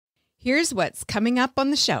Here's what's coming up on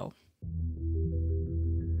the show.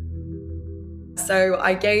 So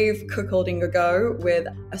I gave cuckolding a go with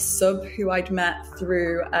a sub who I'd met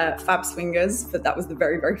through Fab Swingers, but that was the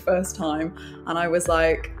very, very first time. And I was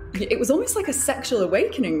like, it was almost like a sexual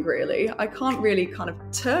awakening, really. I can't really kind of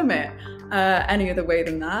term it any other way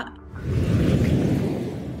than that.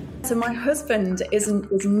 So my husband is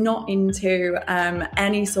not into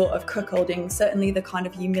any sort of cuckolding, certainly the kind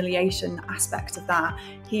of humiliation aspect of that.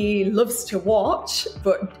 He loves to watch,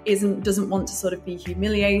 but doesn't want to sort of be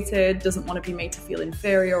humiliated, doesn't want to be made to feel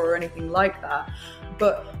inferior or anything like that.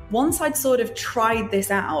 But once I'd sort of tried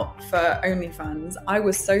this out for OnlyFans, I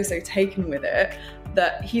was so taken with it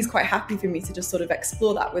that he's quite happy for me to just sort of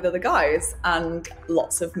explore that with other guys. And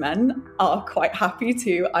lots of men are quite happy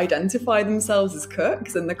to identify themselves as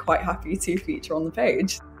cooks, and they're quite happy to feature on the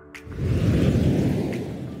page.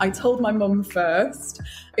 I told my mum first.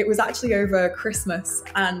 It was actually over Christmas,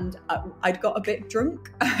 and I'd got a bit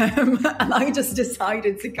drunk and I just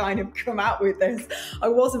decided to kind of come out with this. I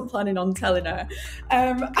wasn't planning on telling her.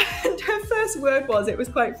 And her first word was, it was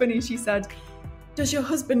quite funny, she said, "Does your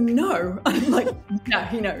husband know?" I'm like, yeah,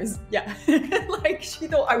 he knows. Yeah. Like, she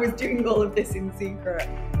thought I was doing all of this in secret.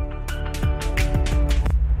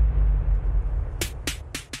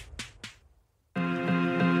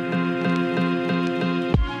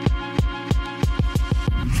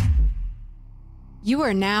 You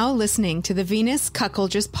are now listening to the Venus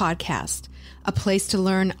Cuckoldress podcast, a place to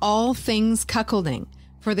learn all things cuckolding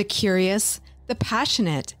for the curious, the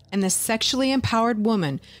passionate, and the sexually empowered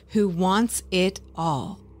woman who wants it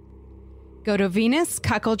all. Go to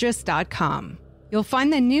venuscuckoldress.com. You'll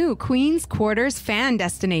find the new Queen's Quarters fan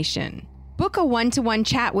destination. Book a one-to-one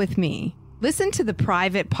chat with me, listen to the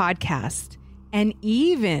private podcast, and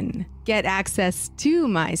even get access to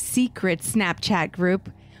my secret Snapchat group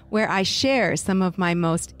where I share some of my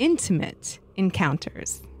most intimate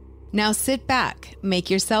encounters. Now sit back, make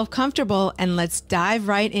yourself comfortable, and let's dive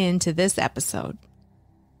right into this episode.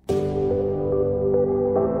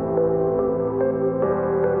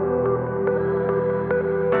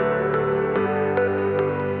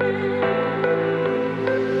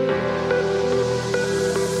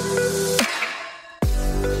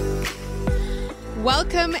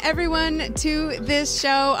 Welcome, everyone, to this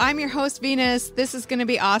show. I'm your host, Venus. This is going to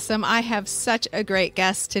be awesome. I have such a great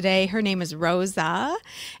guest today. Her name is Rosa,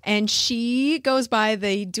 and she goes by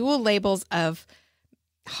the dual labels of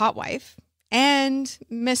Hotwife and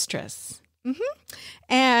Mistress.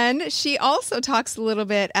 And she also talks a little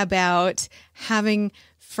bit about having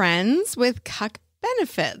friends with Cuck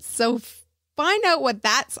benefits. So find out what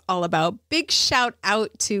that's all about. Big shout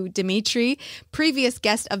out to Dimitri, previous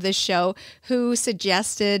guest of this show, who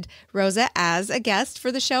suggested Rosa as a guest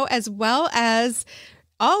for the show, as well as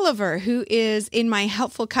Oliver, who is in my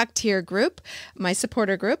Helpful Cuck tier group, my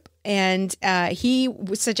supporter group, and he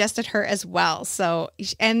suggested her as well. So,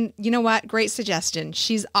 and you know what? Great suggestion.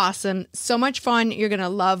 She's awesome. So much fun. You're going to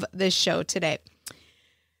love this show today.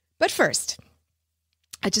 But first,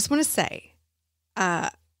 I just want to say,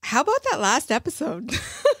 how about that last episode?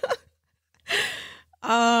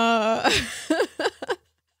 That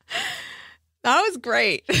was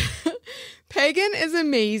great. Pagan is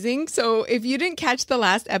amazing. So if you didn't catch the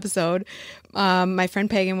last episode, my friend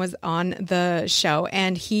Pagan was on the show,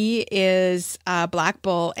 and he is a Black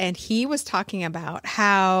Bull, and he was talking about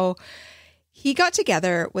how he got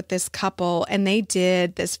together with this couple and they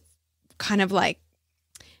did this kind of like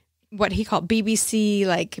what he called BBC,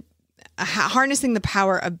 like harnessing the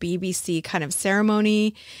power of BBC kind of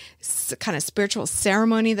ceremony, kind of spiritual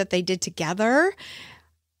ceremony that they did together.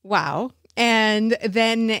 Wow. And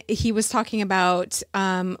then he was talking about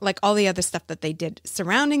like all the other stuff that they did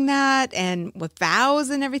surrounding that and with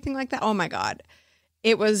vows and everything like that. Oh my God.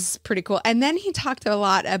 It was pretty cool. And then he talked a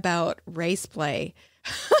lot about race play,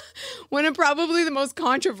 one of probably the most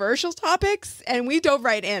controversial topics, and we dove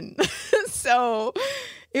right in. So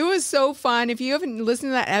it was so fun. If you haven't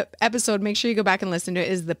listened to that episode, make sure you go back and listen to it.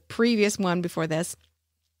 It is the previous one before this.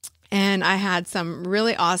 And I had some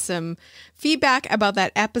really awesome feedback about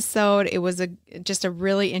that episode. It was just a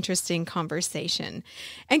really interesting conversation.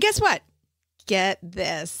 And guess what? Get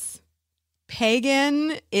this.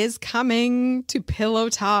 Pagan is coming to Pillow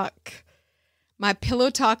Talk. My Pillow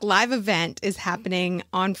Talk live event is happening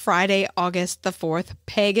on Friday, August the 4th.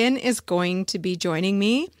 Pagan is going to be joining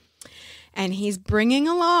me, and he's bringing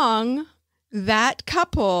along that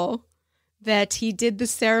couple that he did the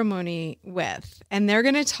ceremony with. And they're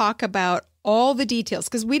going to talk about all the details,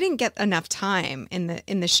 because we didn't get enough time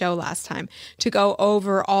in the show last time to go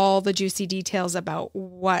over all the juicy details about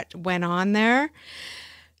what went on there.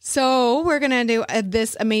 So we're going to do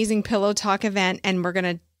this amazing Pillow Talk event, and we're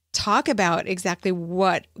going to talk about exactly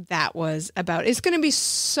what that was about. It's going to be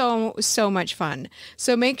so much fun.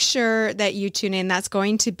 So make sure that you tune in. That's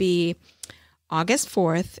going to be August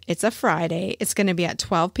 4th. It's a Friday. It's going to be at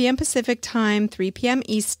 12 p.m. Pacific time, 3 p.m.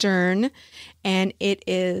 Eastern, and it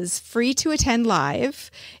is free to attend live.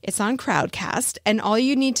 It's on Crowdcast, and all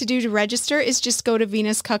you need to do to register is just go to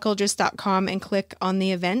venuscuckoldress.com and click on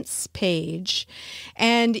the events page.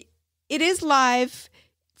 And it is live,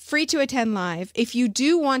 free to attend live. If you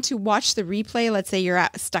do want to watch the replay, let's say you're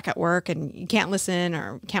stuck at work and you can't listen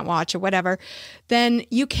or can't watch or whatever, then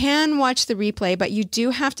you can watch the replay, but you do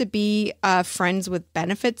have to be a Friends with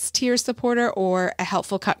Benefits tier supporter or a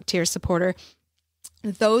Helpful Cuck tier supporter.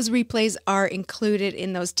 Those replays are included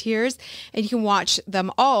in those tiers, and you can watch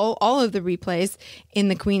them all of the replays in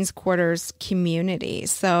the Queen's Quarters community.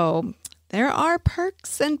 So there are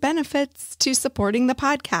perks and benefits to supporting the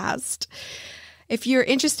podcast. If you're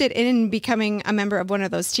interested in becoming a member of one of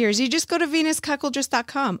those tiers, you just go to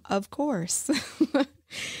venuscuckoldress.com, of course.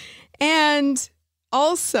 And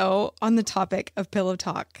also on the topic of Pillow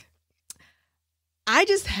Talk, I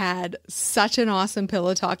just had such an awesome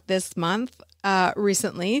Pillow Talk this month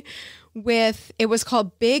recently it was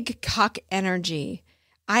called Big Cuck Energy.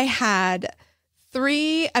 I had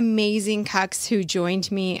 3 amazing cucks who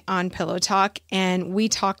joined me on Pillow Talk, and we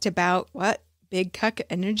talked about what Big Cuck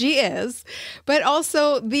Energy is, but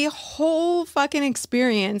also the whole fucking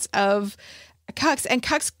experience of cucks and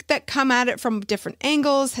cucks that come at it from different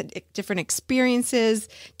angles, different experiences,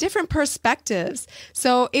 different perspectives.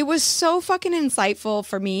 So it was so fucking insightful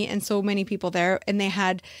for me and so many people there, and they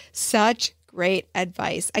had such great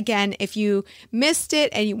advice. Again, if you missed it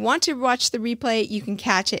and you want to watch the replay, you can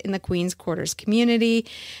catch it in the Queen's Quarters community,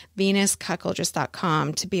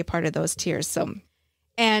 venuscuckoldress.com, to be a part of those tiers.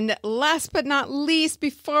 And last but not least,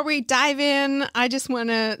 before we dive in, I just want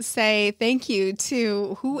to say thank you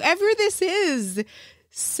to whoever this is.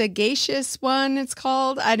 Sagacious One, it's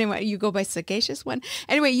called. Anyway, you go by Sagacious One.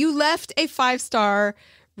 Anyway, you left a 5-star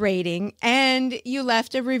rating and you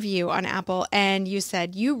left a review on Apple, and you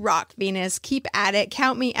said, "You rock, Venus. Keep at it.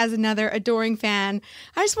 Count me as another adoring fan."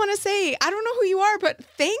 I just want to say, I don't know who you are, but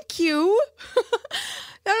thank you.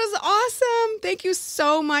 That was awesome. Thank you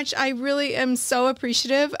so much. I really am so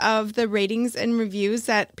appreciative of the ratings and reviews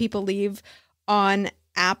that people leave on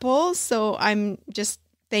Apple. So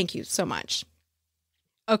thank you so much.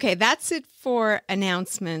 Okay, that's it for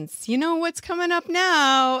announcements. You know what's coming up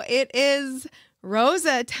now? It is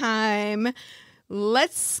Rosa time.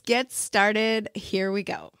 Let's get started. Here we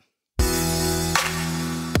go.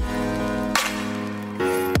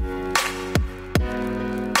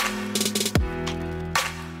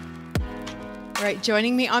 All right,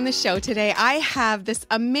 joining me on the show today, I have this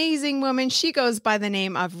amazing woman. She goes by the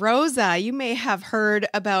name of Rosa. You may have heard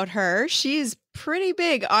about her. She's pretty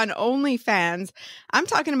big on OnlyFans. I'm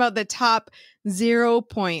talking about the top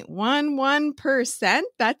 0.11%.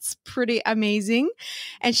 That's pretty amazing.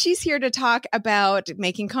 And she's here to talk about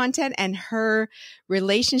making content and her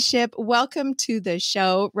relationship. Welcome to the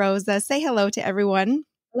show, Rosa. Say hello to everyone.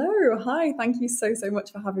 Hello. Hi. Thank you so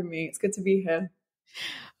much for having me. It's good to be here.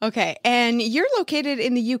 Okay. And you're located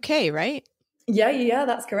in the UK, right? Yeah,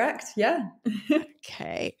 that's correct. Yeah.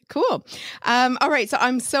 Okay, cool. All right. So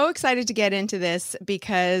I'm so excited to get into this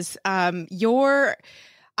because I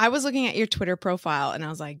was looking at your Twitter profile and I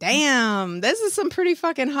was like, damn, this is some pretty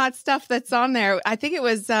fucking hot stuff that's on there. I think it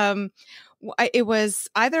was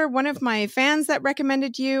either one of my fans that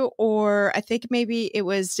recommended you, or I think maybe it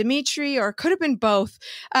was Dimitri, or it could have been both,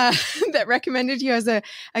 that recommended you as a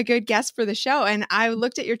good guest for the show. And I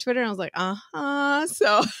looked at your Twitter and I was like,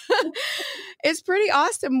 so it's pretty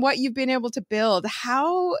awesome what you've been able to build.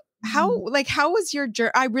 How was your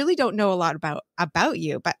journey? I really don't know a lot about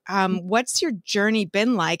you, but what's your journey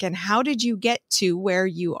been like, and how did you get to where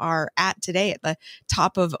you are at today at the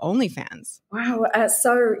top of OnlyFans? Wow.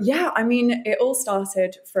 It all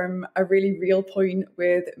started from a really real point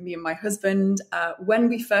with me and my husband. When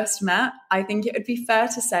we first met, I think it would be fair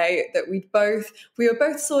to say that we were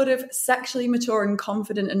both sort of sexually mature and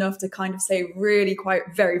confident enough to kind of say really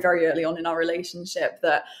quite very, very early on in our relationship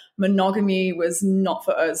that monogamy was not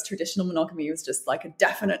for us. Traditional monogamy was just like a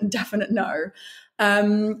definite no.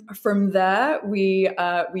 From there, we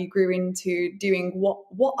grew into doing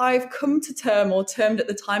what I've come to termed at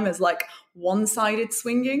the time as like one-sided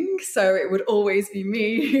swinging. So it would always be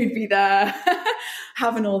me who'd be there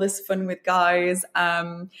having all this fun with guys.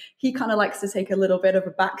 He kind of likes to take a little bit of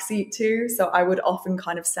a backseat too. So I would often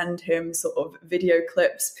kind of send him sort of video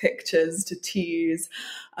clips, pictures to tease,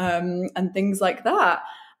 and things like that.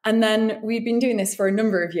 And then we'd been doing this for a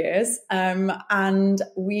number of years, and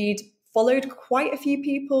we'd followed quite a few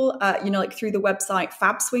people, like through the website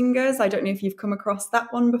Fab Swingers. I don't know if you've come across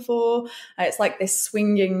that one before. It's like this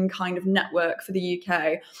swinging kind of network for the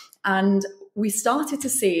UK. And we started to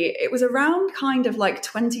see, it was around kind of like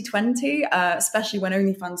 2020, especially when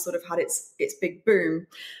OnlyFans sort of had its big boom.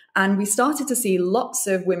 And we started to see lots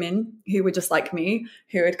of women who were just like me,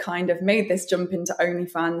 who had kind of made this jump into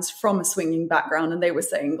OnlyFans from a swinging background. And they were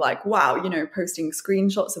saying like, wow, posting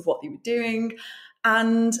screenshots of what they were doing.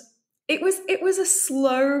 And it was a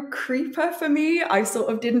slow creeper for me. I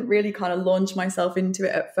sort of didn't really kind of launch myself into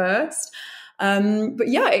it at first. But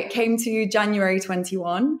yeah, it came to January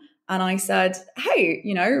 21 and I said, hey,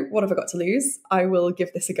 what have I got to lose? I will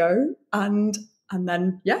give this a go. And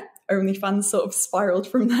then, yeah, OnlyFans sort of spiraled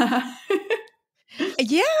from there.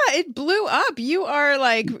 Yeah, it blew up.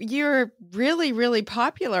 You're really, really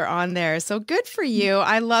popular on there. So good for you.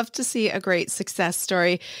 I love to see a great success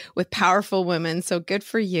story with powerful women. So good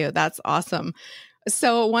for you. That's awesome.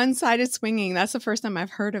 So one-sided swinging, that's the first time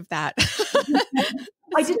I've heard of that.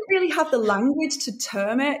 I didn't really have the language to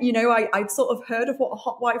term it. I'd sort of heard of what a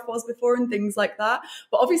hotwife was before and things like that.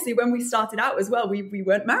 But obviously when we started out as well, we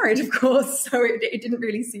weren't married, of course. So it didn't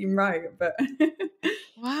really seem right. But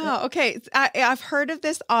wow. Okay. I've heard of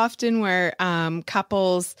this often where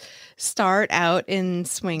couples start out in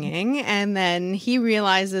swinging and then he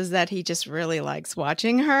realizes that he just really likes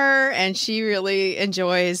watching her and she really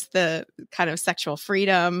enjoys the kind of sexual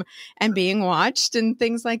freedom and being watched and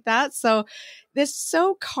things like that. So this is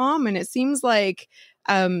so common. It seems like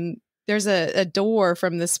there's a door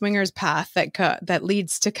from the swingers path that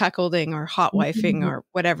leads to cuckolding or hotwifing or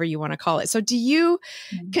whatever you want to call it. So do you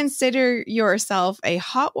consider yourself a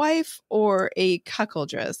hotwife or a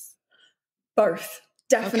cuckoldress? Both.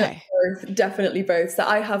 Definitely both. So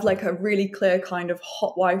I have like a really clear kind of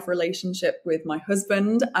hotwife relationship with my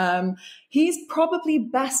husband. He's probably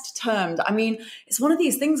best termed. I mean, it's one of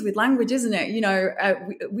these things with language, isn't it?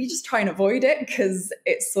 We just try and avoid it because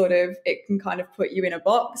it can kind of put you in a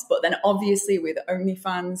box. But then obviously with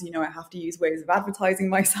OnlyFans, I have to use ways of advertising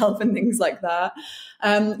myself and things like that.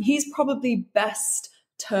 He's probably best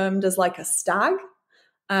termed as like a stag.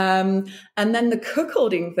 And then the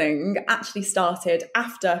cuckolding thing actually started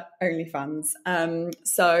after OnlyFans.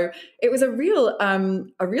 So it was a real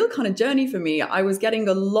kind of journey for me. I was getting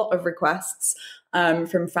a lot of requests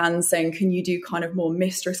from fans saying, can you do kind of more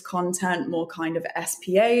mistress content, more kind of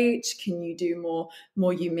SPH? Can you do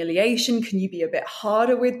more humiliation? Can you be a bit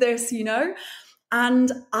harder with this,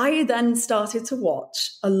 And I then started to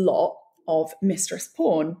watch a lot of Mistress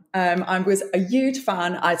porn. I was a huge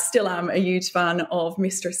fan. I still am a huge fan of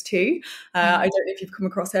Mistress T. I don't know if you've come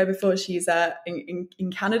across her before. She's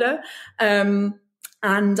in Canada. And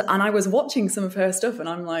I was watching some of her stuff and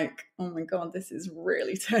I'm like, oh my God, this is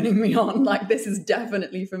really turning me on. Like, this is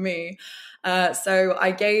definitely for me. So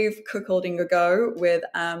I gave cuckolding a go with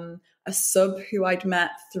a sub who I'd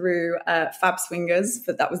met through Fab Swingers,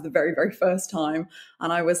 but that was the very, very first time.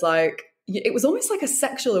 And I was like, it was almost like a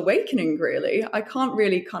sexual awakening, really. I can't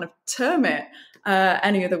really kind of term it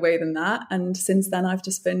any other way than that. And since then, I've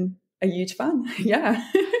just been a huge fan. Yeah.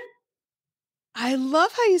 I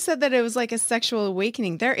love how you said that it was like a sexual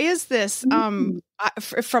awakening. There is this,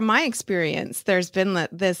 from my experience, there's been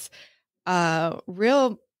this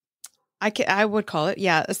real, I would call it,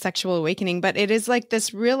 a sexual awakening, but it is like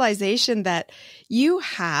this realization that you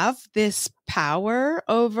have this power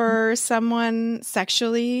over someone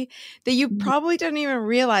sexually that you probably didn't even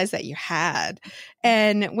realize that you had.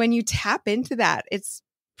 And when you tap into that, it's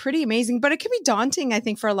pretty amazing, but it can be daunting, I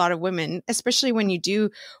think, for a lot of women, especially when you do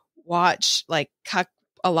watch like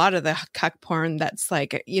a lot of the cuck porn that's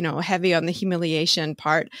like, heavy on the humiliation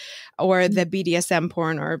part or the BDSM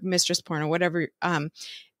porn or mistress porn or whatever.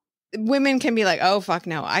 Women can be like, oh, fuck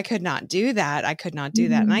no, I could not do that. I could not do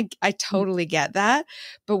that. And I totally get that.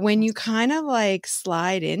 But when you kind of like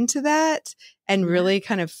slide into that and really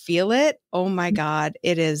kind of feel it, oh my God,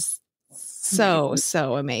 it is so,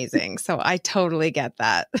 so amazing. So I totally get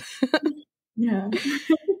that. Yeah.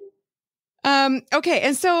 Okay.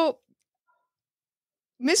 And so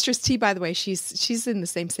Mistress T, by the way, she's in the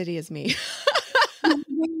same city as me.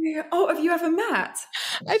 Oh, have you ever met?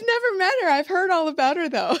 I've never met her. I've heard all about her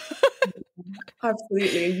though.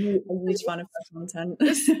 Absolutely. A huge fan of her content.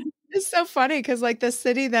 It's so funny because like the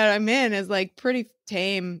city that I'm in is like pretty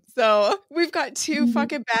tame. So we've got two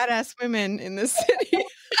fucking badass women in this city.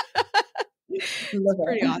 It's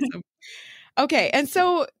pretty awesome. Okay. And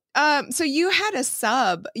so so you had a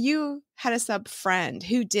sub friend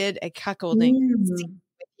who did a cuckolding with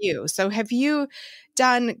you. So have you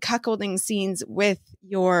done cuckolding scenes with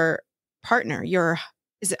your partner,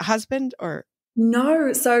 is it husband or?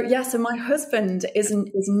 No, so my husband is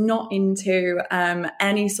not into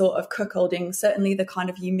any sort of cuckolding. Certainly, the kind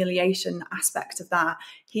of humiliation aspect of that.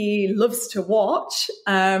 He loves to watch,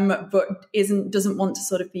 but doesn't want to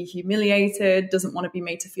sort of be humiliated. Doesn't want to be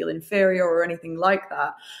made to feel inferior or anything like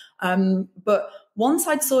that. But once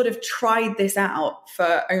I'd sort of tried this out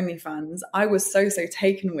for OnlyFans, I was so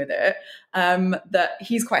taken with it that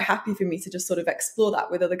he's quite happy for me to just sort of explore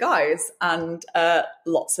that with other guys. And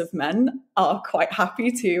lots of men are quite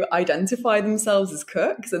happy to identify themselves as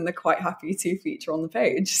cooks, and they're quite happy to feature on the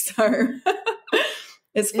page. So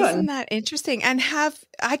it's fun. Isn't that interesting? And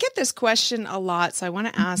I get this question a lot, so I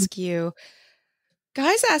want to ask you,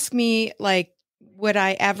 guys ask me, like, would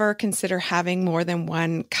I ever consider having more than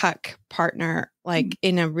one cuck partner, like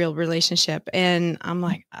in a real relationship? And I'm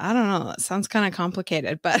like, I don't know. That sounds kind of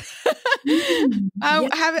complicated, but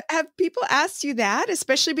have people asked you that,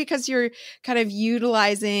 especially because you're kind of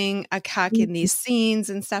utilizing a cuck in these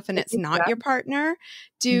scenes and stuff, and it's not your partner?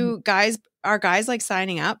 Are guys like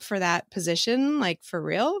signing up for that position, like for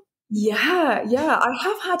real? Yeah. I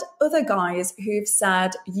have had other guys who've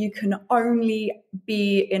said you can only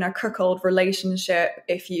be in a cuckold relationship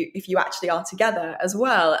if you actually are together as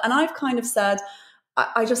well. And I've kind of said,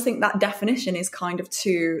 I just think that definition is kind of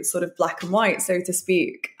too sort of black and white, so to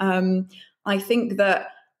speak. I think that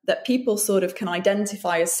people sort of can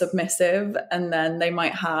identify as submissive, and then they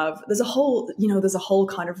might have, there's a whole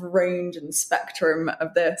kind of range and spectrum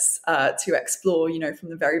of this to explore, from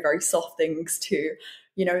the very, very soft things to,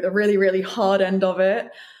 the really, really hard end of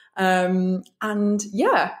it. And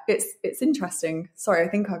yeah, it's interesting. Sorry, I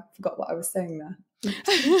think I forgot what I was saying there.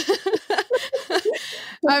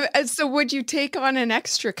 So would you take on an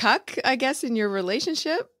extra cuck, I guess, in your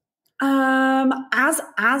relationship?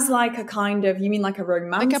 As like a kind of, you mean like a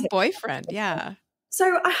romantic? Like a boyfriend, yeah. So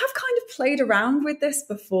I have kind of played around with this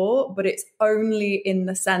before, but it's only in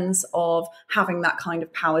the sense of having that kind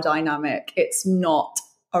of power dynamic. It's not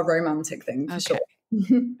a romantic thing for sure.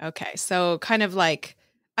 Okay. So kind of like,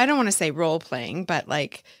 I don't want to say role playing, but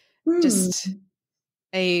like just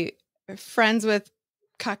a friends with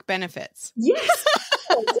cuck benefits. Yes.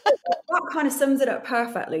 That kind of sums it up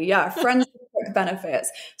perfectly. Yeah. Friends with cuck benefits.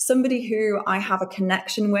 Somebody who I have a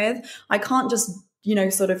connection with. I can't just,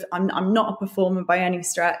 sort of, I'm not a performer by any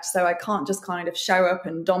stretch. So I can't just kind of show up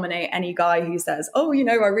and dominate any guy who says, oh,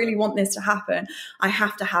 I really want this to happen. I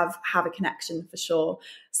have to have a connection for sure.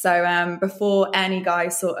 So before any guy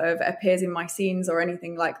sort of appears in my scenes or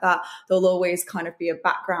anything like that, there'll always kind of be a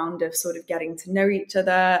background of sort of getting to know each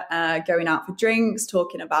other, going out for drinks,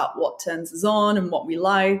 talking about what turns us on and what we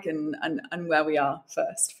like and where we are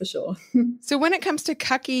first, for sure. So when it comes to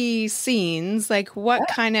cucky scenes, like what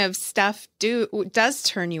kind of stuff does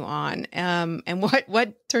turn you on, and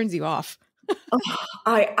what turns you off?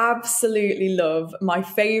 I absolutely love my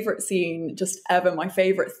favorite scene just ever. My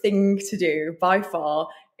favorite thing to do by far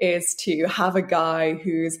is to have a guy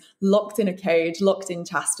who's locked in a cage, locked in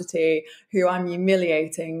chastity, who I'm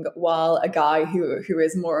humiliating, while a guy who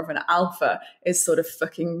is more of an alpha is sort of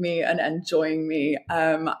fucking me and enjoying me.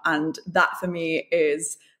 And that for me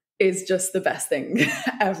is just the best thing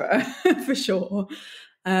ever, for sure.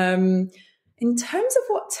 In terms of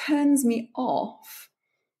what turns me off,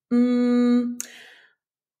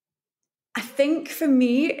 I think for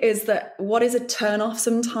me is that what is a turn off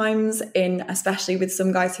sometimes, especially with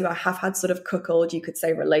some guys who I have had sort of cuckold, you could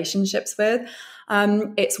say, relationships with,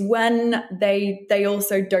 it's when they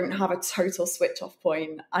also don't have a total switch off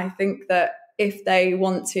point. I think that if they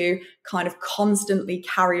want to kind of constantly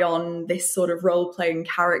carry on this sort of role playing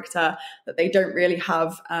character, that they don't really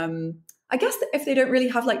have, I guess that if they don't really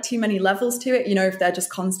have like too many levels to it, if they're just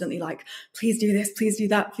constantly like, please do this, please do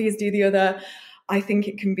that, please do the other, I think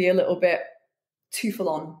it can be a little bit too full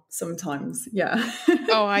on sometimes. Yeah.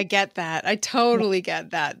 Oh, I get that. I totally get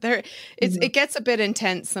that. It gets a bit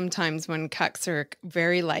intense sometimes when cucks are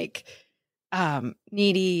very like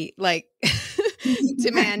needy, like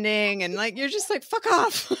demanding, and like you're just like, fuck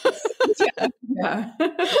off. Yeah.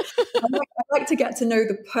 I like to get to know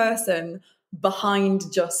the person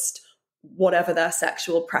behind just whatever their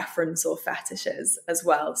sexual preference or fetish is as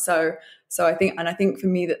well. So I think for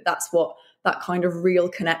me that's what that kind of real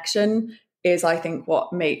connection is, I think,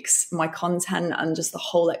 what makes my content and just the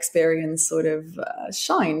whole experience sort of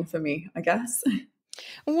shine for me, I guess.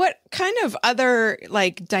 What kind of other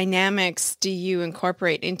like dynamics do you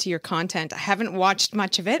incorporate into your content? I haven't watched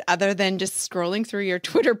much of it other than just scrolling through your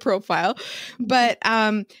Twitter profile, but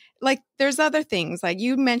like there's other things like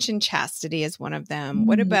you mentioned chastity as one of them.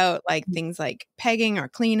 What Mm. about like things like pegging or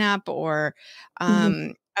cleanup or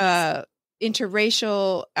Mhm.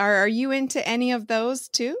 interracial? Are you into any of those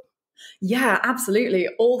too? Yeah, absolutely.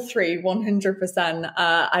 All three, 100%.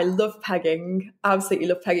 I love pegging. Absolutely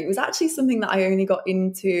love pegging. It was actually something that I only got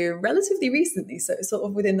into relatively recently. So sort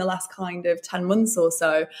of within the last kind of 10 months or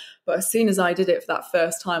so. But as soon as I did it for that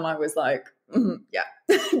first time, I was like, yeah,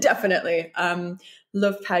 definitely.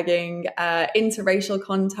 Love pegging. Interracial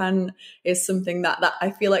content is something that I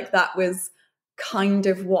feel like that was kind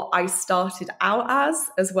of what I started out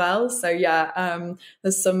as well. So yeah,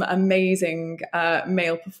 there's some amazing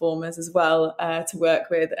male performers as well to work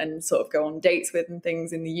with and sort of go on dates with and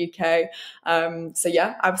things in the UK. So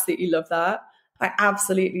yeah, absolutely love that. I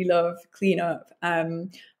absolutely love cleanup,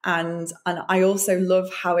 and I also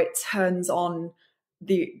love how it turns on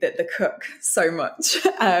the cook so much.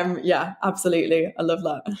 Yeah, absolutely, I love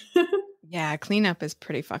that. Yeah, cleanup is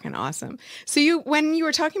pretty fucking awesome. So when you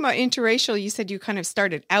were talking about interracial, you said you kind of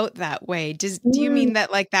started out that way. Do you Mm, mean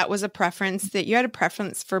that like that was a preference that you had a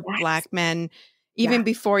preference for yes, Black men yeah. even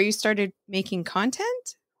before you started making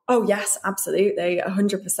content? Oh yes, absolutely,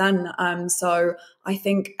 100%. So I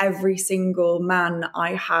think every single man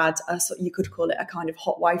I had, you could call it a kind of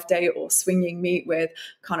hot wife date or swinging meet with,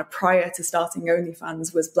 kind of prior to starting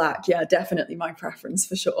OnlyFans, was Black. Yeah, definitely my preference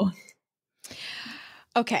for sure.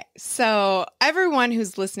 Okay, so everyone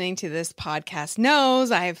who's listening to this podcast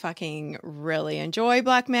knows I fucking really enjoy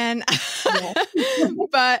Black men.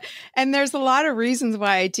 Yeah. And there's a lot of reasons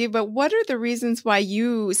why I do, but what are the reasons why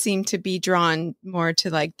you seem to be drawn more to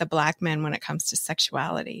like the Black men when it comes to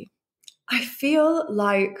sexuality? I feel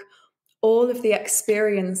like all of the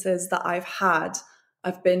experiences that I've had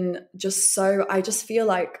have been just so, I feel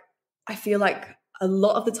like a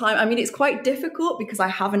lot of the time, I mean, it's quite difficult because I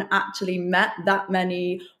haven't actually met that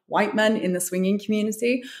many white men in the swinging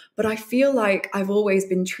community, but I feel like I've always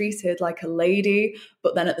been treated like a lady,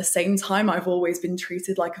 but then at the same time, I've always been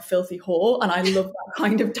treated like a filthy whore. And I love that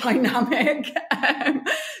kind of dynamic.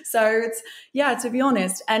 So it's, yeah, to be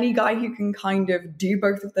honest, any guy who can kind of do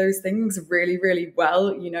both of those things really, really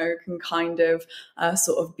well, can kind of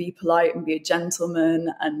sort of be polite and be a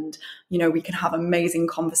gentleman, and we can have amazing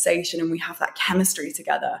conversation and we have that chemistry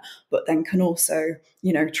together, but then can also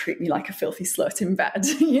treat me like a filthy slut in bed.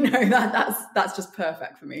 That's just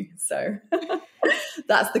perfect for me. So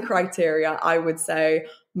that's the criteria, I would say,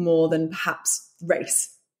 more than perhaps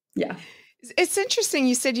race. Yeah. It's interesting.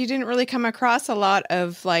 You said you didn't really come across a lot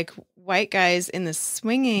of like white guys in the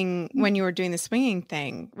swinging when you were doing the swinging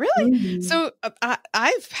thing. Really? Mhm. So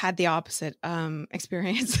I've had the opposite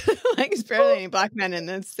experience. Like it's barely any Black men in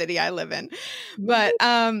the city I live in. But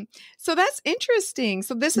so that's interesting.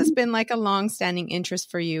 So this has been like a long-standing interest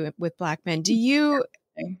for you with Black men.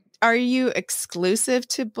 Are you exclusive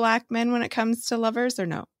to Black men when it comes to lovers or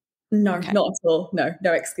no? No, Okay. not at all. No,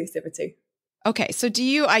 no exclusivity. Okay. So do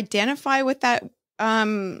you identify with that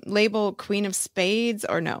label Queen of Spades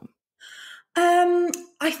or no?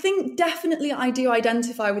 I think definitely I do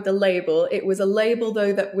identify with the label. It was a label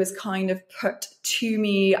though that was kind of put to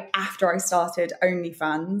me after I started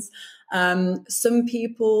OnlyFans. Some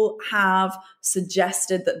people have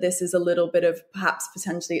suggested that this is a little bit of perhaps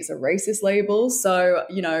potentially it's a racist label. So,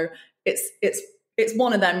 it's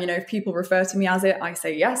one of them, if people refer to me as it, I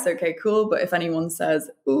say, yes, okay, cool. But if anyone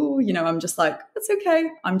says, ooh, I'm just like, that's okay.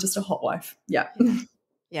 I'm just a hot wife. Yeah. Yeah.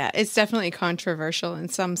 Yeah, it's definitely controversial in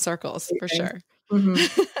some circles for Okay. sure.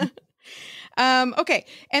 Mhm. Okay.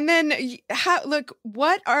 And then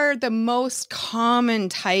what are the most common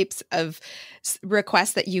types of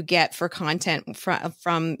requests that you get for content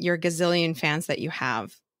from your gazillion fans that you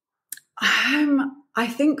have? I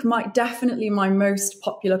think definitely my most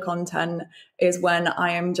popular content is when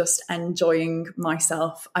I am just enjoying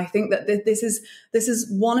myself. I think that this is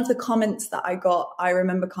one of the comments that I got. I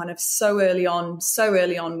remember kind of so early on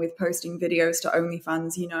with posting videos to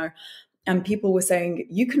OnlyFans, and people were saying,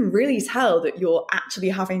 you can really tell that you're actually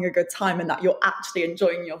having a good time and that you're actually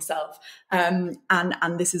enjoying yourself. And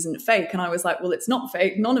this isn't fake. And I was like, well, it's not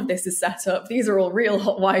fake. None of this is set up. These are all real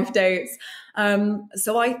hot wife dates.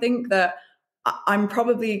 So I think that I'm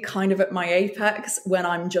probably kind of at my apex when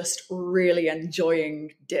I'm just really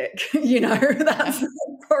enjoying dick. That's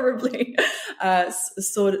probably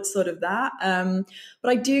sort of that. But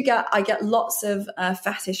I get lots of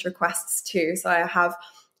fetish requests too. So I have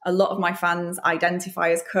a lot of my fans identify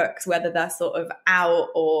as cooks, whether they're sort of out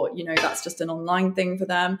or, you know, that's just an online thing for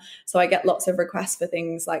them. So I get lots of requests for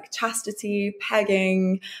things like chastity,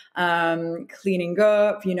 pegging, cleaning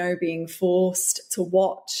up, you know, being forced to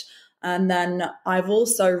watch. And then I've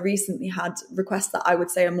also recently had requests that I would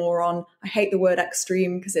say are more on, I hate the word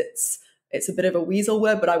extreme because it's a bit of a weasel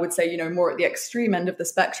word, but I would say, you know, more at the extreme end of the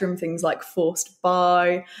spectrum, things like forced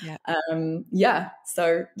by.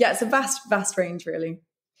 So it's a vast range, really.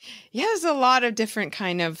 Yeah, there's a lot of different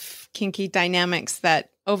kind of kinky dynamics that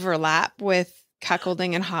overlap with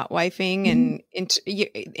cuckolding and hotwifing and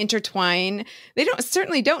intertwine. They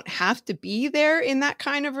certainly don't have to be there in that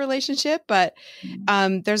kind of relationship, but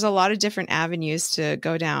there's a lot of different avenues to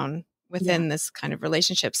go down within this kind of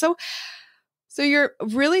relationship. So you're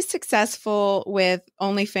really successful with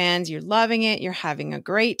OnlyFans. You're loving it. You're having a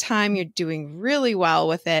great time. You're doing really well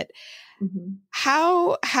with it. Mm-hmm.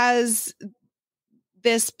 How has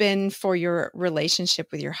this been for your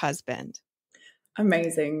relationship with your husband?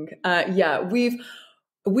 Amazing. We've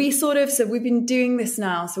been doing this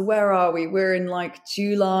now. So where are we? We're in like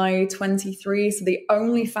July 23. So the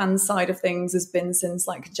OnlyFans side of things has been since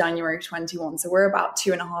like January 21. So we're about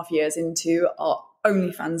 2.5 years into our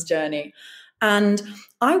OnlyFans journey. And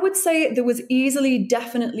I would say there was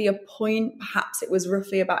definitely a point, perhaps it was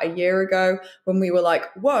roughly about a year ago, when we were like,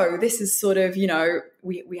 whoa, this is sort of, you know,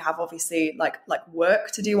 we have obviously like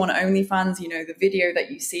work to do on OnlyFans. You know, the video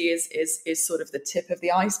that you see is sort of the tip of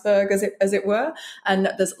the iceberg, as it were.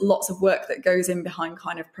 And there's lots of work that goes in behind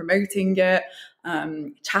kind of promoting it,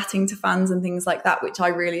 chatting to fans and things like that, which I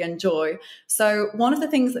really enjoy. So one of the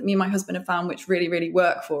things that me and my husband have found which really, really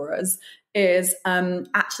work for us is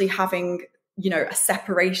actually having, you know, a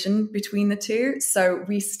separation between the two. So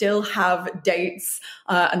we still have dates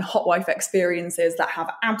and hotwife experiences that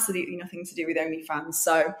have absolutely nothing to do with OnlyFans.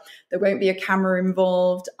 So there won't be a camera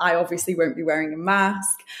involved. I obviously won't be wearing a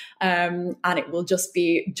mask, and it will just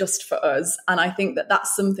be just for us. And I think that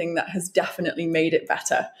that's something that has definitely made it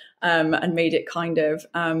better, and made it kind of,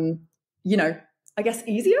 you know, I guess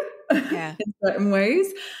easier in certain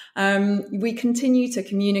ways. We continue to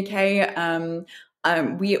communicate.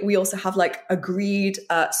 We also have like agreed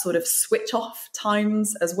sort of switch off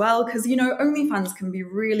times as well, because, you know, OnlyFans can be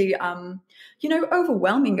really, you know,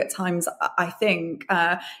 overwhelming at times. I think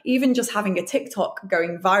even just having a TikTok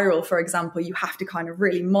going viral, for example, you have to kind of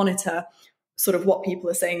really monitor sort of what people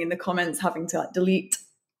are saying in the comments, having to like delete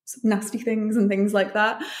some nasty things and things like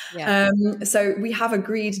that. So we have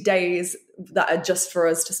agreed days that are just for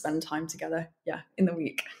us to spend time together, in the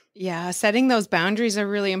week. Yeah, setting those boundaries are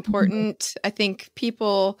really important. I think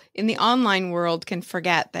people in the online world can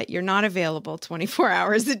forget that you're not available 24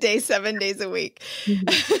 hours a day, 7 days a week.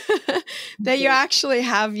 That you actually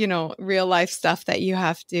have, you know, real life stuff that you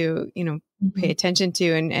have to, you know, pay attention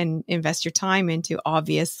to and invest your time into,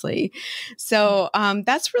 obviously. So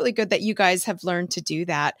that's really good that you guys have learned to do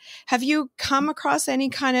that. Have you come across any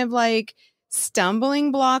kind of like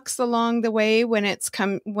stumbling blocks along the way when it's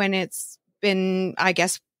been, I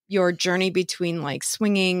guess, your journey between like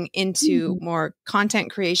swinging into more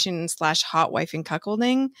content creation / hotwife and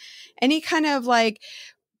cuckolding? Any kind of like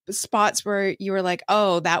spots where you were like,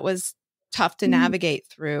 oh, that was tough to navigate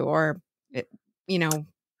through, or, you know,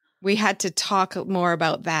 we had to talk more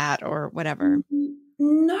about that or whatever?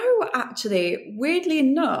 No, actually, weirdly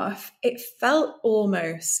enough, it felt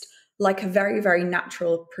almost like a very, very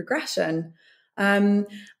natural progression. And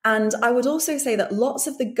I would also say that lots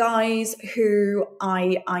of the guys who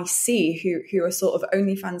I see who are sort of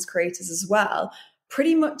OnlyFans creators as well,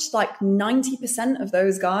 pretty much like 90% of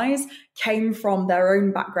those guys came from their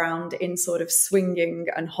own background in sort of swinging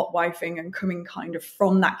and hotwifing and coming kind of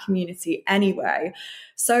from that community anyway.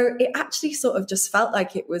 So it actually sort of just felt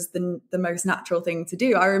like it was the most natural thing to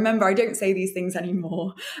do. I remember, I don't say these things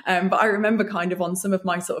anymore, but I remember kind of on some of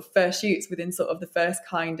my sort of first shoots within sort of the first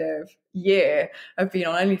kind of year of being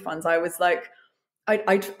on OnlyFans, I was like,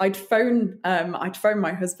 I'd phone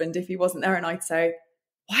my husband if he wasn't there, and I'd say,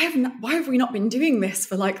 why have we not been doing this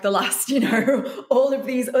for like the last, you know, all of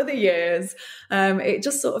these other years? It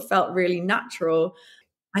just sort of felt really natural.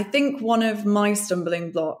 I think one of my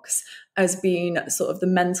stumbling blocks has been sort of the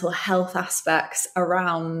mental health aspects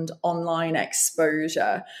around online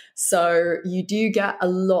exposure. So you do get a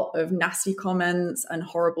lot of nasty comments and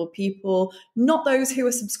horrible people, not those who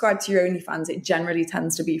are subscribed to your OnlyFans. It generally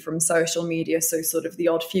tends to be from social media. So sort of the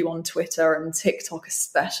odd few on Twitter and TikTok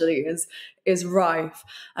especially is rife.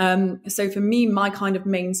 So for me, my kind of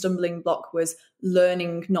main stumbling block was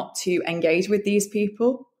learning not to engage with these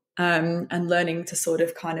people. And learning to sort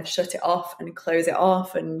of kind of shut it off and close it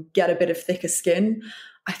off and get a bit of thicker skin.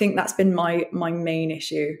 I think that's been my main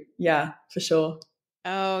issue. Yeah, for sure.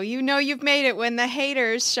 Oh, you've made it when the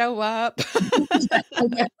haters show up.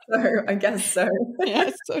 I guess so. Yeah,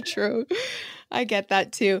 it's so true. I get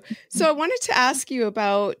that too. So I wanted to ask you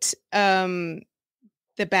about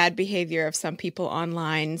the bad behavior of some people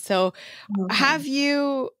online. So have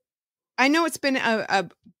you, I know it's been a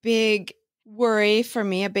big worry for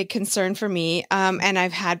me, a big concern for me. And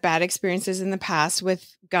I've had bad experiences in the past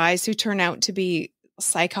with guys who turn out to be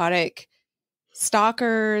psychotic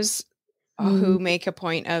stalkers who make a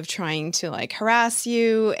point of trying to like harass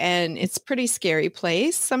you. And it's a pretty scary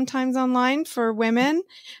place sometimes online for women.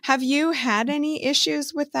 Have you had any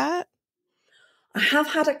issues with that? I have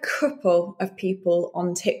had a couple of people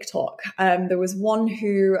on TikTok. There was one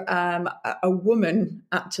who, a woman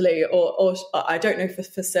actually, or I don't know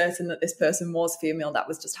for certain that this person was female, that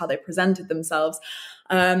was just how they presented themselves,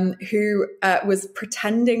 who was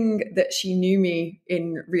pretending that she knew me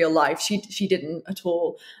in real life. She didn't at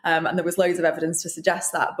all. And there was loads of evidence to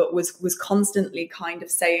suggest that, but was constantly kind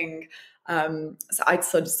of saying, so I'd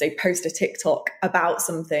sort of say post a TikTok about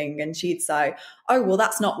something and she'd say, oh, well,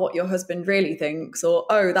 that's not what your husband really thinks, or,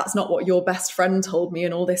 oh, that's not what your best friend told me,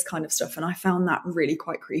 and all this kind of stuff. And I found that really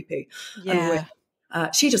quite creepy. Yeah.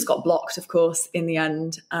 She just got blocked, of course, in the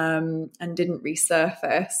end, and didn't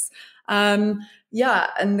resurface. Yeah,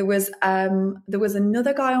 and there was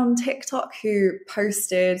another guy on TikTok who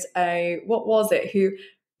posted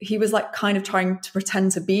he was like kind of trying to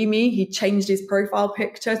pretend to be me. He changed his profile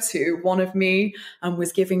picture to one of me and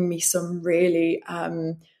was giving me some really,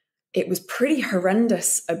 it was pretty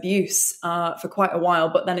horrendous abuse for quite a while.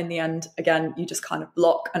 But then in the end, again, you just kind of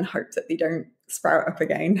block and hope that they don't sprout up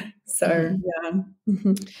again. So,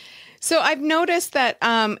 yeah. So I've noticed that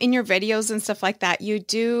in your videos and stuff like that, you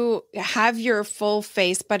do have your full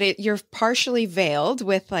face, but you're partially veiled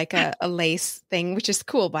with like a lace thing, which is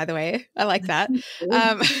cool, by the way. I like that.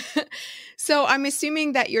 So I'm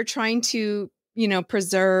assuming that you're trying to,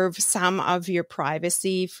 preserve some of your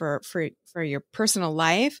privacy for your personal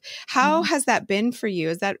life. How has that been for you?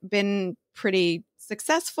 Has that been pretty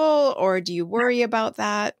successful, or do you worry about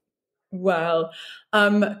that? Well,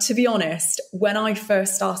 to be honest, when I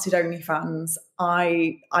first started OnlyFans,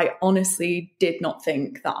 I honestly did not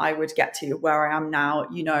think that I would get to where I am now.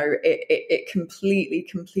 It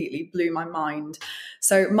completely blew my mind.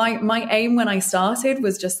 So my aim when I started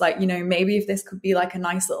was just like, maybe if this could be like a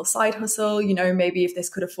nice little side hustle, maybe if this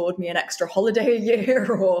could afford me an extra holiday a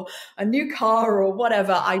year or a new car or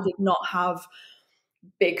whatever. I did not have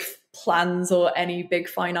big plans or any big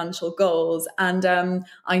financial goals. And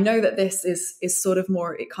I know that this is sort of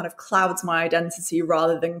more, it kind of clouds my identity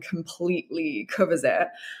rather than completely covers it.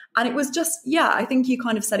 And it was just, I think you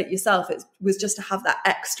kind of said it yourself. It was just to have that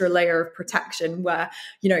extra layer of protection where,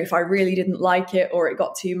 if I really didn't like it or it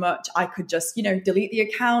got too much, I could just, delete the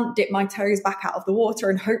account, dip my toes back out of the water,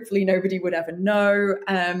 and hopefully nobody would ever know.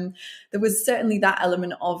 There was certainly that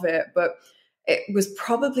element of it, but it was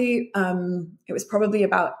probably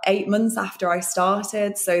about 8 months after I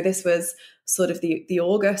started. So this was sort of the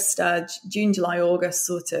August, June, July, August,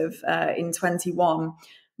 sort of in 21.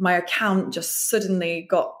 My account just suddenly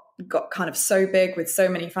got kind of so big with so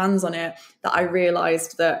many fans on it that I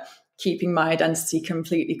realized that keeping my identity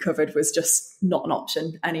completely covered was just not an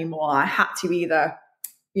option anymore. I had to either,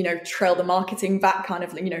 trail the marketing back, kind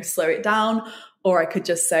of, slow it down, or I could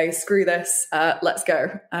just say, screw this, let's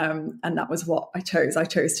go. And that was what I chose. I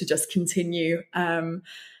chose to just continue. And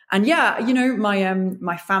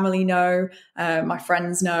my family know, my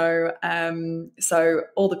friends know. So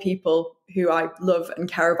all the people who I love and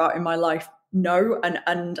care about in my life know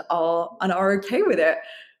and are okay with it.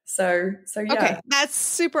 So yeah. Okay, that's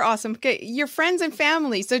super awesome. Okay, your friends and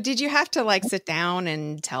family. So did you have to like sit down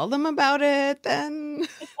and tell them about it then?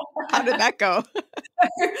 How did that go?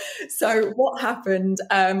 So what happened?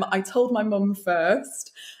 I told my mum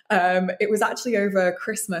first. It was actually over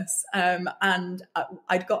Christmas, and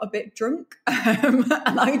I'd got a bit drunk, and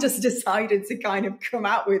I just decided to kind of come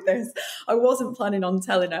out with this. I wasn't planning on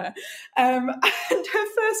telling her, and her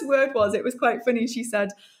first word was, it was quite funny. She said,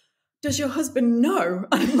 does your husband know?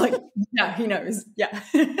 And I'm like, yeah, he knows. Yeah.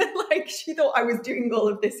 Like she thought I was doing all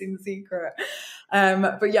of this in secret.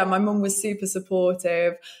 But yeah, my mum was super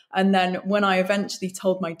supportive. And then when I eventually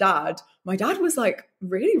told my dad was like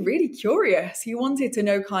really, really curious. He wanted to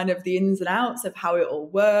know kind of the ins and outs of how it all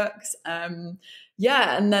works. And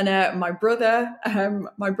then my brother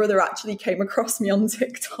actually came across me on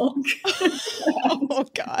TikTok. Oh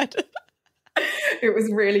God. it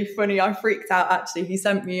was really funny. I freaked out actually. He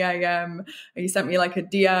sent me like a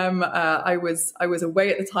DM. I was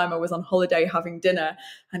away at the time. I was on holiday having dinner,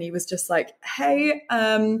 and he was just like, "Hey,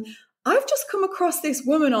 I've just come across this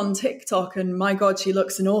woman on TikTok, and my God, she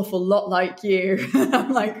looks an awful lot like you."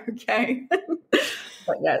 I'm like, okay,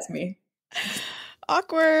 but yeah, it's me.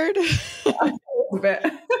 Awkward. A bit.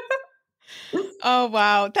 Oh,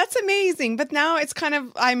 wow. That's amazing. But now it's kind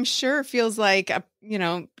of, I'm sure feels like,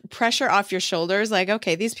 pressure off your shoulders. Like,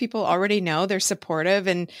 okay, these people already know they're supportive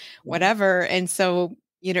and whatever. And so,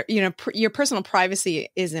 your personal privacy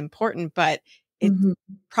is important, but it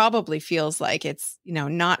probably feels like it's,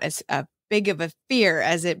 not as big of a fear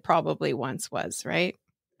as it probably once was, right?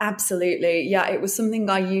 Absolutely. Yeah, it was something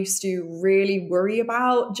I used to really worry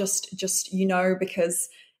about, because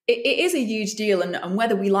it is a huge deal. And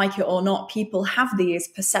whether we like it or not, people have these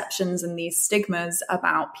perceptions and these stigmas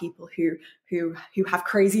about people who have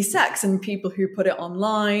crazy sex and people who put it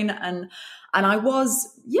online. And I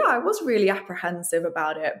was really apprehensive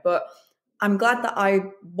about it. But I'm glad that I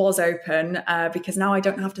was open because now I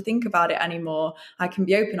don't have to think about it anymore. I can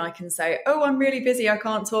be open. I can say, "Oh, I'm really busy. I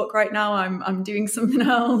can't talk right now. I'm doing something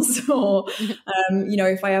else." Or,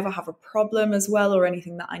 if I ever have a problem as well or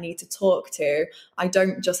anything that I need to talk to, I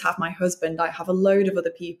don't just have my husband. I have a load of other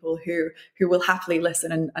people who will happily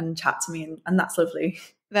listen and chat to me, and that's lovely.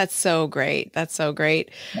 That's so great. That's so great.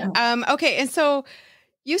 Yeah. Okay, and so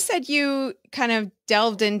you said you kind of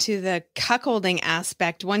delved into the cuckolding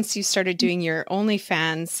aspect once you started doing your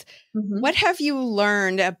OnlyFans. What have you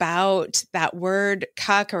learned about that word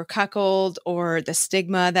cuck or cuckold or the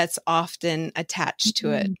stigma that's often attached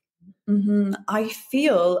to it? I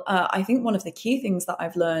think one of the key things that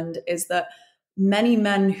I've learned is that many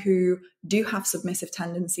men who do have submissive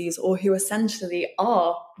tendencies or who essentially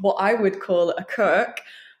are what I would call a cuck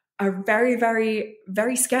are very, very,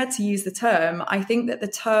 very scared to use the term. I think that the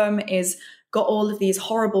term is got all of these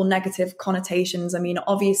horrible negative connotations. I mean,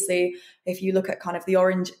 obviously, if you look at kind of the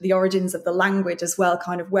origins of the language as well,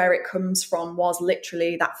 kind of where it comes from was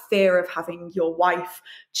literally that fear of having your wife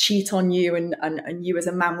cheat on you and you as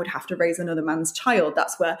a man would have to raise another man's child.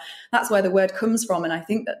 That's where the word comes from. And I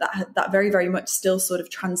think that very, very much still sort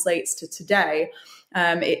of translates to today.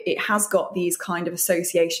 It has got these kind of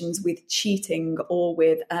associations with cheating or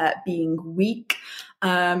with being weak.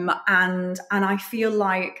 And I feel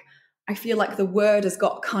like the word has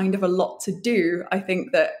got kind of a lot to do. I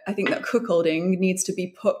think that cuckolding needs to be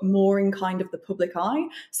put more in kind of the public eye,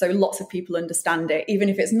 so lots of people understand it, even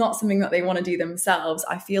if it's not something that they want to do themselves.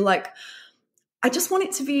 I feel like I just want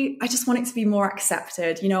it to be more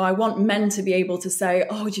accepted. I want men to be able to say,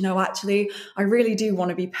 "Oh, actually, I really do want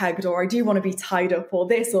to be pegged, or I do want to be tied up, or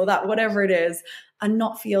this or that, whatever it is," and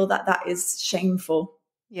not feel that is shameful.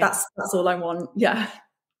 Yeah. That's all I want. Yeah.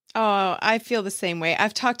 Oh, I feel the same way.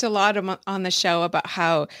 I've talked a lot on the show about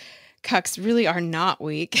how cucks really are not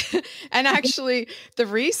weak. And actually, the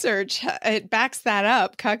research, it backs that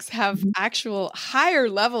up. Cucks have actual higher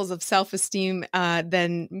levels of self-esteem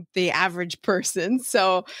than the average person.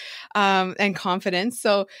 So, and confidence.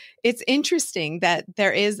 So it's interesting that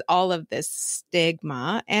there is all of this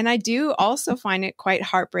stigma. And I do also find it quite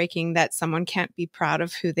heartbreaking that someone can't be proud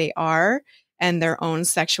of who they are and their own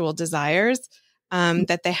sexual desires,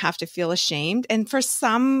 that they have to feel ashamed. And for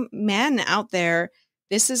some men out there,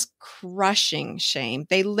 this is crushing shame.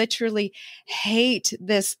 They literally hate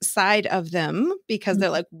this side of them because they're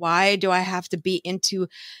like, why do I have to be into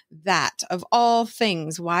that of all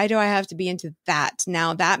things? Why do I have to be into that?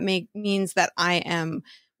 Now that means that I am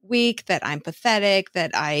weak, that I'm pathetic,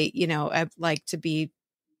 that I like to be,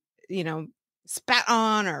 spat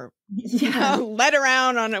on or led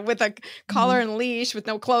around with a collar and leash with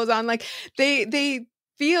no clothes on. Like they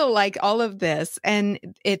feel like all of this, and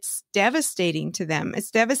it's devastating to them.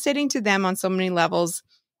 It's devastating to them on so many levels,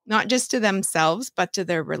 not just to themselves, but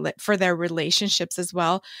to for their relationships as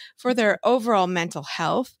well, for their overall mental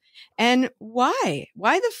health. And why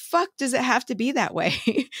the fuck does it have to be that way?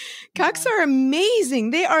 Cucks are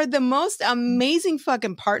amazing. They are the most amazing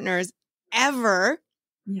fucking partners ever.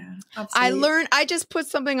 Yeah, absolutely. I just put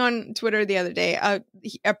something on Twitter the other day,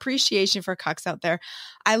 appreciation for cucks out there.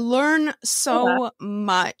 I learn so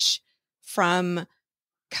much from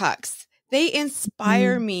cucks. They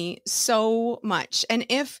inspire me so much. And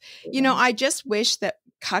if, I just wish that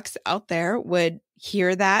cucks out there would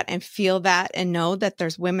hear that and feel that and know that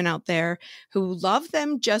there's women out there who love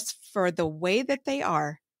them just for the way that they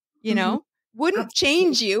are, wouldn't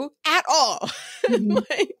change you at all.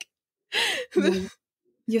 Like,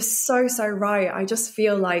 you're so right. I just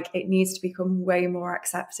feel like it needs to become way more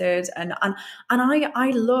accepted, and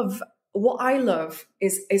I love what I love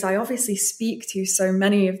is I obviously speak to so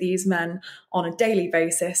many of these men on a daily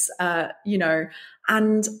basis, and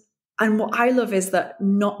what I love is that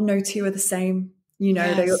no two are the same.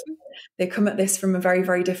 Yes. They come at this from a very,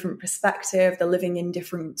 very different perspective. They're living in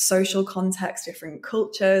different social contexts, different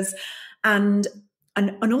cultures, and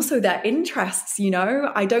also their interests.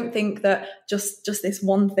 I don't think that just this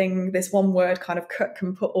one thing, this one word kind of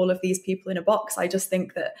can put all of these people in a box. I just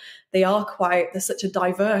think that they're such a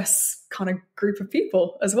diverse kind of group of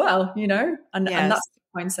people as well, and Yes. that's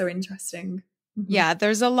what I find so interesting. Yeah,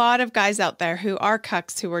 there's a lot of guys out there who are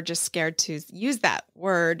cucks who are just scared to use that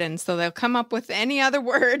word. And so they'll come up with any other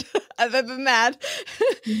word other than that.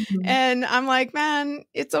 And I'm like, man,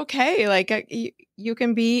 it's okay. Like you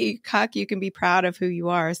can be cuck, you can be proud of who you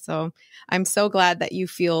are. So I'm so glad that you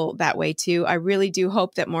feel that way too. I really do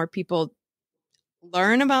hope that more people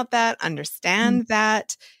learn about that, understand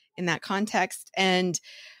that in that context, and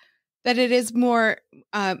that it is more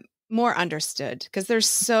understood, because there's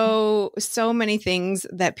so many things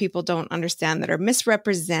that people don't understand that are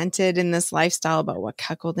misrepresented in this lifestyle about what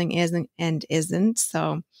cuckolding is and isn't.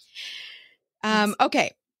 So,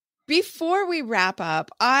 okay. Before we wrap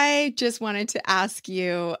up, I just wanted to ask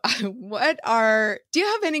you, do you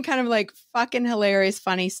have any kind of like fucking hilarious,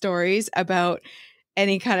 funny stories about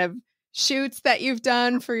any kind of shoots that you've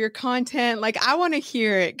done for your content? Like, I want to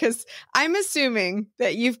hear it, because I'm assuming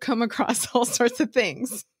that you've come across all sorts of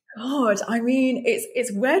things. God, I mean,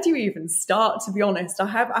 it's where do you even start? To be honest, I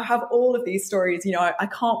have all of these stories. I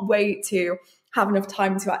can't wait to have enough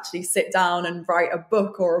time to actually sit down and write a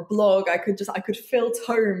book or a blog. I could fill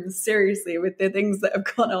tomes, seriously, with the things that have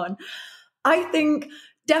gone on. I think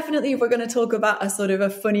definitely, if we're going to talk about a sort of a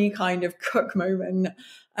funny kind of cuck moment,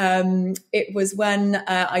 it was when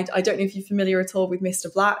I don't know if you're familiar at all with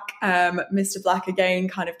Mr. Black. Mr. Black, again,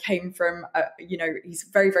 kind of came from he's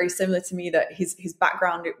very, very similar to me, that his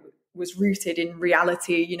background was rooted in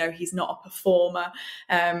reality. He's not a performer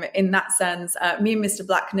in that sense. Me and Mr.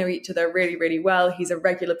 Black know each other really, really well. He's a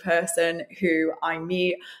regular person who I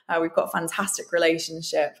meet. We've got a fantastic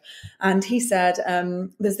relationship. And he said,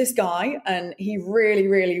 there's this guy and he really,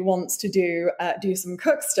 really wants to do some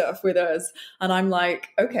cuck stuff with us. And I'm like,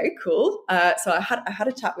 okay, cool. So I had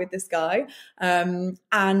a chat with this guy, and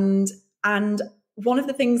one of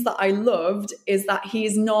the things that I loved is that he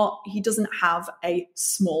doesn't have a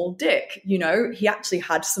small dick. He actually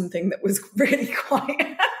had something that was really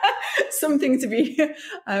quite something to be,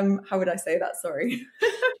 how would I say that? Sorry.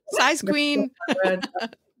 Size queen.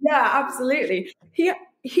 Yeah, absolutely.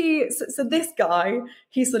 So this guy,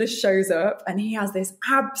 he sort of shows up and he has this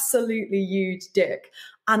absolutely huge dick.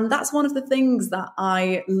 And that's one of the things that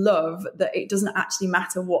I love, that it doesn't actually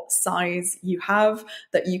matter what size you have,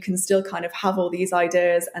 that you can still kind of have all these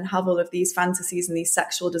ideas and have all of these fantasies and these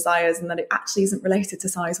sexual desires, and that it actually isn't related to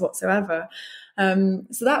size whatsoever.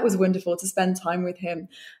 So that was wonderful to spend time with him.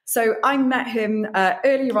 So I met him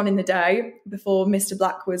earlier on in the day before Mr.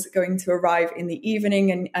 Black was going to arrive in the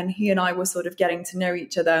evening, and he and I were sort of getting to know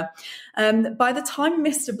each other. By the time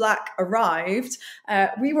Mr. Black arrived,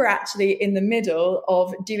 we were actually in the middle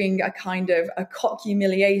of doing a kind of a cock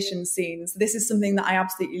humiliation scene. So this is something that I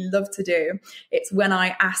absolutely love to do. It's when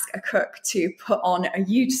I ask a cook to put on a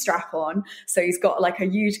huge strap on. So he's got like a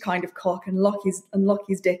huge kind of cock, and lock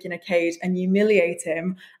his dick in a cage and humiliate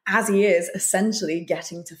him as he is essentially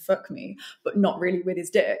getting to fuck me, but not really with his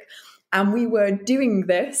dick. And we were doing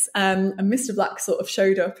this, and Mr. Black sort of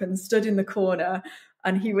showed up and stood in the corner,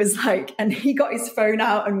 and he was like, and he got his phone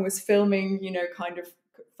out and was filming, kind of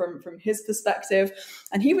from his perspective.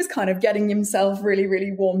 And he was kind of getting himself really,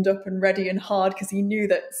 really warmed up and ready and hard, because he knew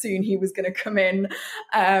that soon he was going to come in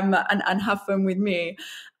and have fun with me.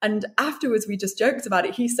 And afterwards, we just joked about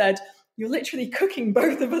it. He said, "You're literally cooking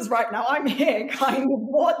both of us right now. I'm here kind of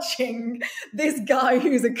watching this guy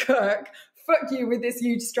who's a cook fuck you with this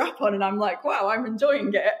huge strap on." And I'm like, wow, I'm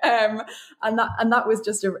enjoying it. And that was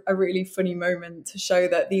just a really funny moment to show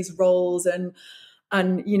that these roles and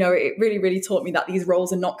it really, really taught me that these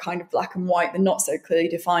roles are not kind of black and white. They're not so clearly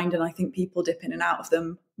defined. And I think people dip in and out of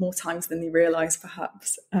them more times than they realize,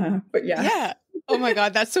 perhaps. But yeah. Yeah. Oh my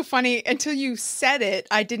God, that's so funny. Until you said it,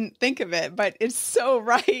 I didn't think of it, but it's so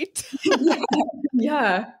right.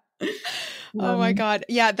 Yeah. Oh my God.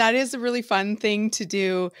 Yeah, that is a really fun thing to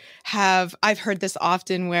do. I've heard this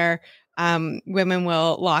often where women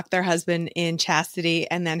will lock their husband in chastity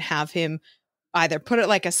and then have him either put it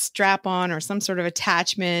like a strap on or some sort of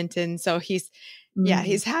attachment. And so he's Yeah,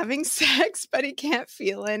 he's having sex, but he can't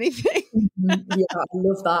feel anything. Yeah, I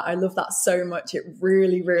love that. I love that so much. It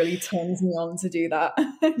really, really turns me on to do that.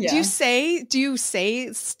 Yeah. Do you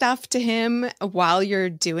say stuff to him while you're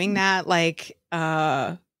doing that? Like,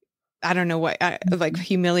 I don't know what, like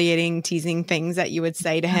humiliating, teasing things that you would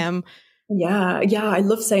say to him? Yeah. I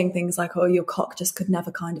love saying things like, oh, your cock just could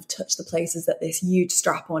never kind of touch the places that this huge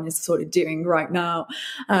strap on is sort of doing right now.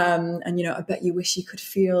 And, I bet you wish you could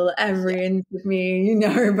feel every inch of me,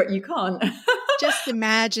 but you can't. Just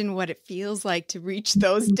imagine what it feels like to reach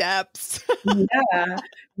those depths. Yeah.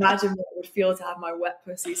 Imagine what it would feel to have my wet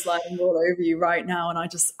pussy sliding all over you right now. And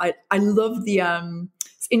I love the,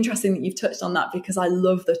 it's interesting that you've touched on that, because I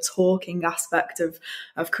love the talking aspect of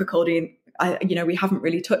cuckolding. We haven't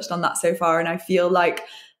really touched on that so far. And I feel like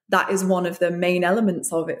that is one of the main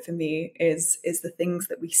elements of it for me is the things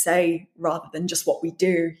that we say rather than just what we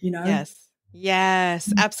do,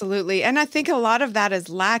 Yes, absolutely. And I think a lot of that is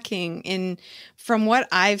lacking from what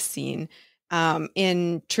I've seen,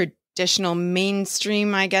 in traditional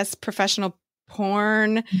mainstream, I guess, professional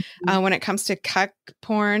porn, when it comes to cuck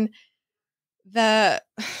porn, those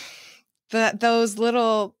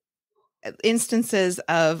little instances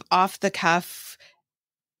of off the cuff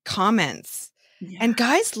comments. Yeah. And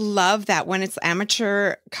guys love that when it's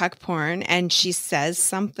amateur cuck porn and she says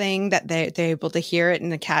something that they're able to hear it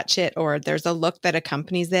and to catch it, or there's a look that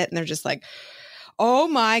accompanies it and they're just like, oh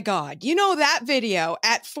my God, that video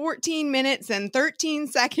at 14 minutes and 13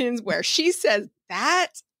 seconds where she says that?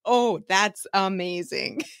 Oh, that's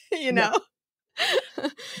amazing. Yeah.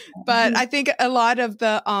 But I think a lot of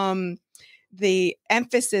the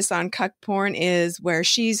emphasis on cuck porn is where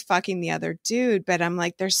she's fucking the other dude. But I'm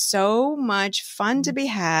like, there's so much fun to be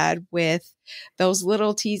had with those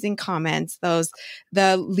little teasing comments,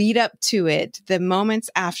 the lead up to it, the moments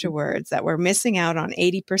afterwards, that we're missing out on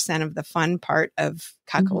 80% of the fun part of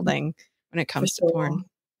cuckolding when it comes to porn.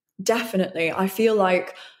 Definitely. I feel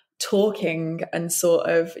like talking and sort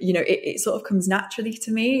of, it sort of comes naturally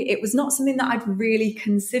to me. It was not something that I'd really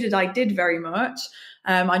considered I did very much.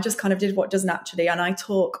 I just kind of did what does naturally, and I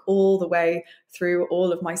talk all the way through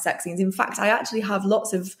all of my sex scenes. In fact, I actually have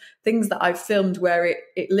lots of things that I've filmed where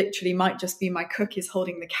it literally might just be my cook is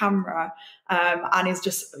holding the camera and is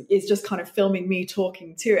just kind of filming me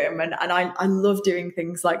talking to him, and I love doing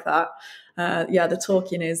things like that. The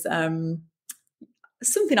talking is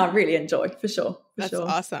something I really enjoy for sure. That's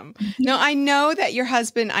awesome. Now, I know that your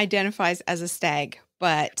husband identifies as a stag,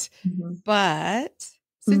 but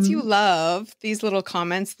since you love these little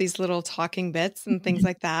comments, these little talking bits and things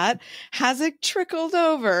like that, has it trickled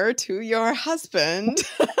over to your husband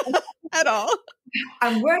at all?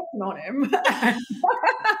 I'm working on him.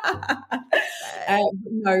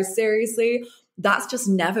 No, seriously, that's just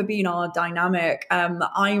never been our dynamic.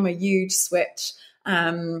 I'm a huge switch.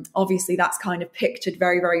 Obviously that's kind of pictured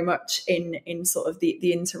very, very much in sort of the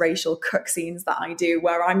interracial cook scenes that I do,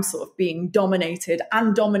 where I'm sort of being dominated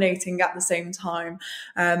and dominating at the same time.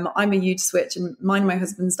 I'm a huge switch, and mine and my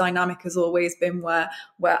husband's dynamic has always been where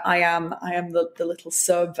I am the little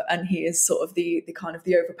sub, and he is sort of the kind of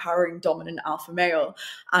the overpowering dominant alpha male.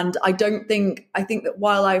 And I think that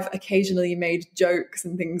while I've occasionally made jokes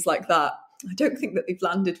and things like that, I don't think that they've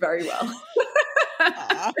landed very well.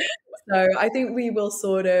 So I think we will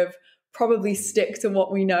sort of probably stick to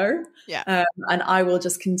what we know. Yeah. And I will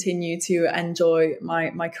just continue to enjoy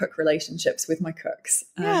my cook relationships with my cooks.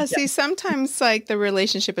 See, sometimes like the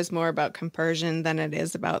relationship is more about compersion than it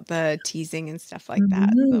is about the teasing and stuff like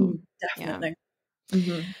that. So, definitely. Yeah.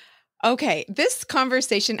 Mm-hmm. Okay. This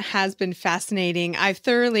conversation has been fascinating. I've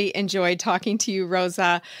thoroughly enjoyed talking to you,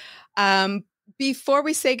 Rosa. Before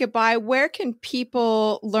we say goodbye, where can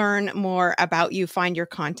people learn more about you, find your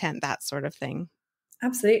content, that sort of thing?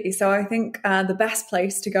 Absolutely. So I think the best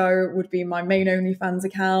place to go would be my main OnlyFans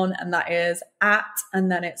account, and that is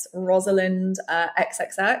and then it's Rosalind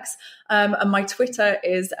XXX. And my Twitter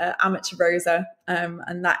is Amateur Rosa,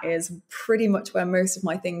 and that is pretty much where most of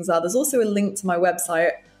my things are. There's also a link to my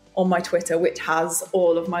website on my Twitter, which has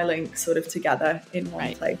all of my links sort of together in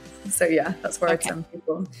one place. So yeah, that's where I'd send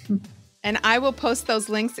people. And I will post those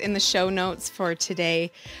links in the show notes for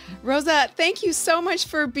today. Rosa, thank you so much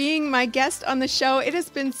for being my guest on the show. It has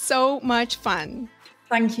been so much fun.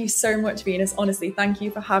 Thank you so much, Venus. Honestly, thank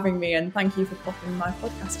you for having me, and thank you for popping my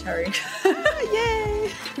podcast cherry.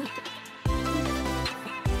 Yay!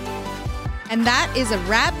 And that is a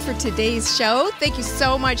wrap for today's show. Thank you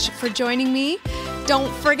so much for joining me.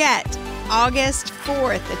 Don't forget, August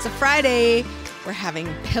 4th, it's a Friday. We're having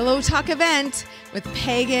Pillow Talk event with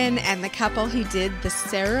Pagan and the couple who did the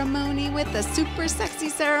ceremony with the super sexy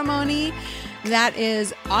ceremony. That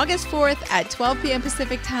is August 4th at 12 p.m.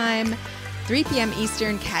 Pacific time, 3 p.m.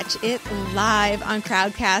 Eastern. Catch it live on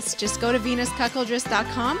Crowdcast. Just go to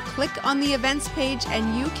venuscuckoldress.com, click on the events page,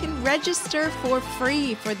 and you can register for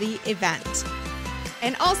free for the event.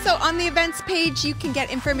 And also on the events page, you can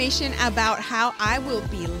get information about how I will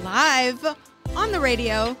be live on the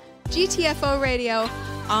radio, GTFO Radio,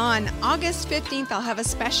 on August 15th. I'll have a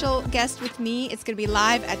special guest with me. It's going to be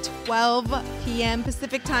live at 12 p.m.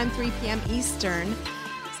 Pacific time, 3 p.m. Eastern.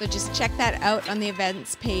 So just check that out on the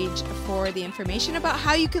events page for the information about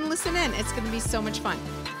how you can listen in. It's going to be so much fun.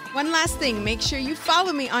 One last thing, make sure you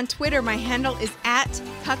follow me on Twitter. My handle is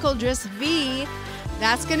 @CuckoldressV.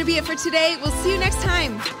 That's going to be it for today. We'll see you next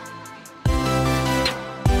time.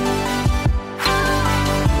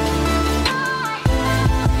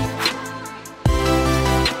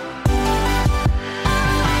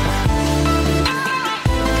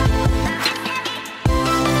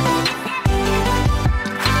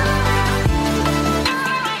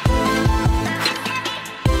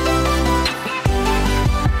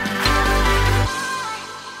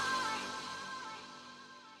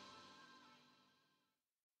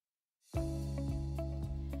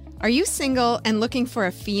 Are you single and looking for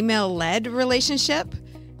a female-led relationship?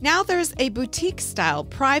 Now there's a boutique-style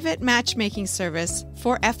private matchmaking service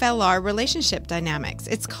for FLR relationship dynamics.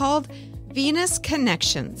 It's called Venus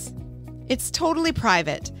Connections. It's totally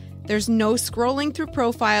private. There's no scrolling through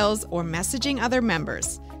profiles or messaging other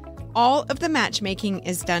members. All of the matchmaking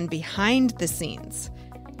is done behind the scenes.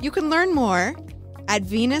 You can learn more at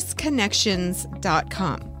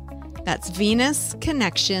venusconnections.com. That's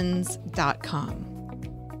venusconnections.com.